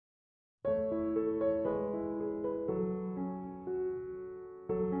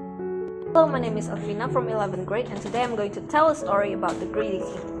Hello, my name is Elvina from 11th grade, and today I'm going to tell a story about the greedy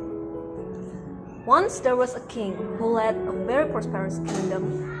king. Once there was a king who led a very prosperous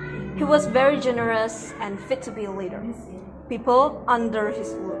kingdom. He was very generous and fit to be a leader. People under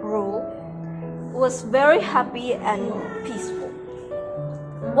his rule was very happy and peaceful.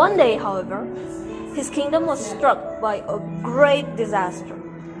 One day, however, his kingdom was struck by a great disaster.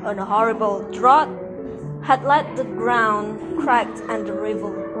 A horrible drought had left the ground cracked and the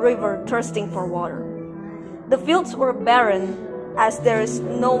river thirsting for water. The fields were barren as there is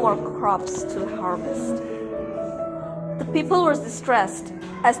no more crops to harvest. The people were distressed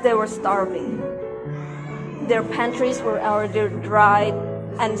as they were starving. Their pantries were already dried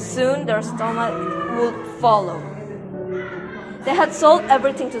and soon their stomach would follow. They had sold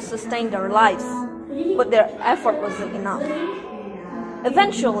everything to sustain their lives, but their effort wasn't enough.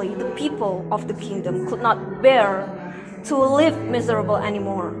 Eventually, the people of the kingdom could not bear to live miserable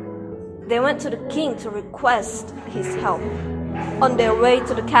anymore. They went to the king to request his help. On their way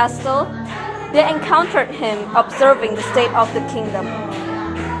to the castle, they encountered him observing the state of the kingdom.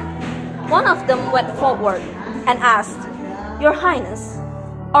 One of them went forward and asked, "Your Highness,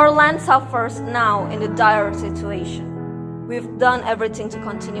 our land suffers now in a dire situation. We've done everything to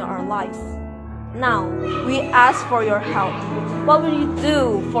continue our lives. Now, we ask for your help. What will you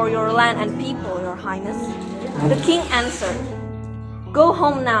do for your land and people, Your Highness?" The king answered, "Go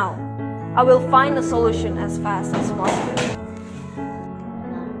home now. I will find a solution as fast as possible."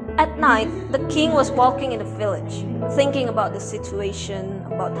 At night, the king was walking in the village, thinking about the situation,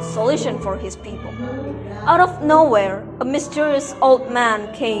 about the solution for his people. Out of nowhere, a mysterious old man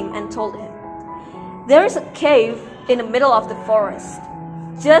came and told him, "There is a cave in the middle of the forest,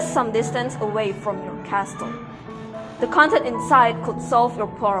 just some distance away from your castle. The content inside could solve your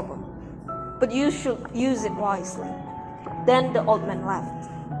problem, but you should use it wisely." Then the old man left.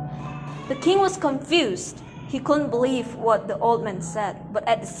 The king was confused. He couldn't believe what the old man said, but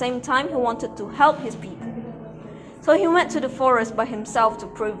at the same time he wanted to help his people. So he went to the forest by himself to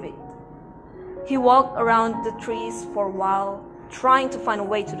prove it. He walked around the trees for a while, trying to find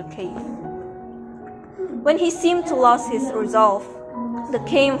a way to the cave. When he seemed to lose his resolve, the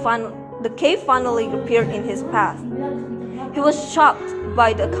cave finally appeared in his path. He was shocked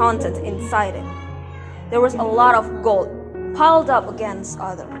by the content inside it. There was a lot of gold piled up against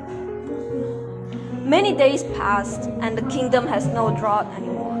other. Many days passed and the kingdom has no drought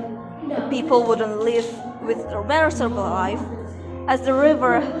anymore. The people wouldn't live with a miserable life as the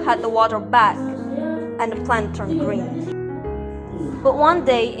river had the water back and the plant turned green. But one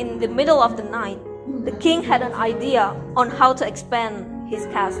day in the middle of the night, the king had an idea on how to expand his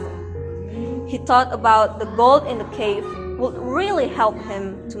castle. He thought about the gold in the cave would really help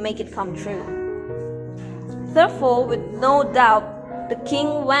him to make it come true. Therefore, with no doubt, the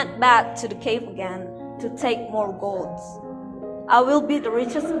king went back to the cave again to take more golds. "I will be the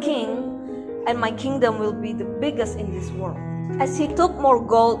richest king, and my kingdom will be the biggest in this world." As he took more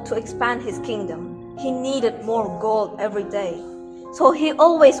gold to expand his kingdom, he needed more gold every day. So he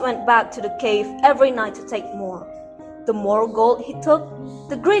always went back to the cave every night to take more. The more gold he took,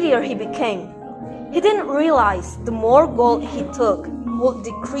 the greedier he became. He didn't realize the more gold he took would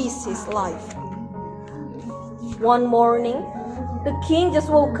decrease his life. One morning, the king just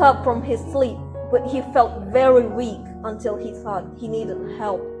woke up from his sleep, but he felt very weak until he thought he needed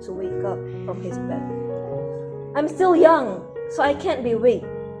help to wake up from his bed. "I'm still young, so I can't be weak,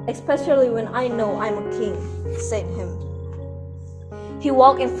 especially when I know I'm a king," said him. He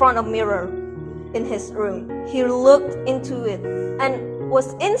walked in front of a mirror in his room. He looked into it and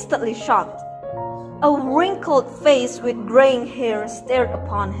was instantly shocked. A wrinkled face with graying hair stared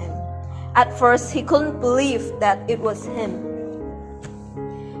upon him. At first, he couldn't believe that it was him.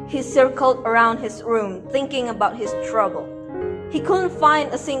 He circled around his room, thinking about his trouble. He couldn't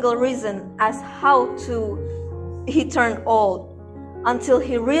find a single reason as how he turned old, until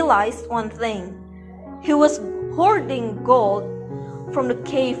he realized one thing. He was hoarding gold from the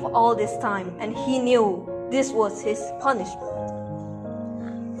cave all this time, and he knew this was his punishment.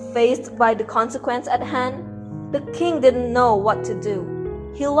 Faced by the consequence at hand, the king didn't know what to do.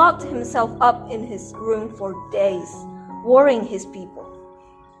 He locked himself up in his room for days, worrying his people.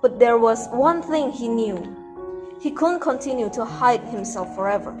 But there was one thing he knew. He couldn't continue to hide himself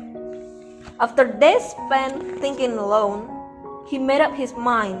forever. After days spent thinking alone, he made up his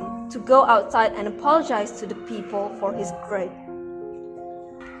mind to go outside and apologize to the people for his greed.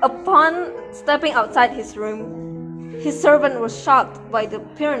 Upon stepping outside his room, his servant was shocked by the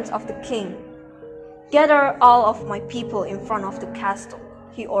appearance of the king. "Gather all of my people in front of the castle,"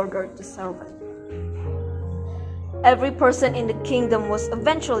 he ordered the servant. Every person in the kingdom was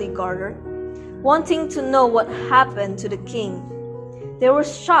eventually gathered, wanting to know what happened to the king. They were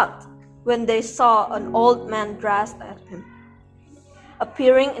shocked when they saw an old man dressed as him,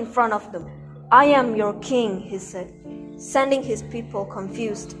 appearing in front of them. "I am your king," he said, sending his people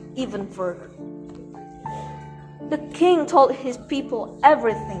confused even further. The king told his people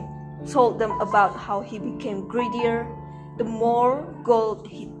everything, told them about how he became greedier the more gold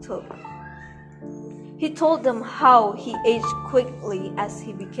he took. He told them how he aged quickly as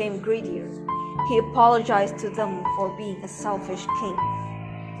he became greedier. He apologized to them for being a selfish king.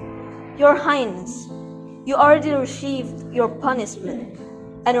 "Your Highness, you already received your punishment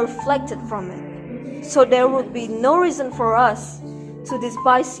and reflected from it, so there would be no reason for us to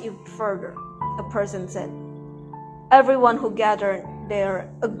despise you further," a person said. Everyone who gathered there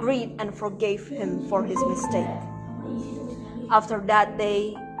agreed and forgave him for his mistake. After that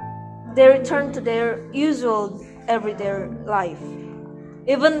day, they returned to their usual everyday life.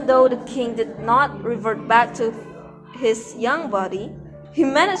 Even though the king did not revert back to his young body, he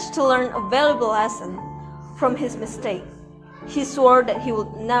managed to learn a valuable lesson from his mistake. He swore that he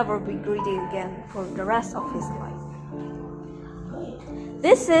would never be greedy again for the rest of his life.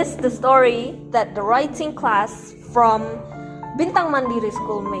 This is the story that the writing class from Bintang Mandiri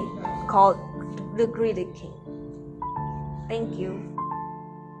School made, called The Greedy King. Thank you.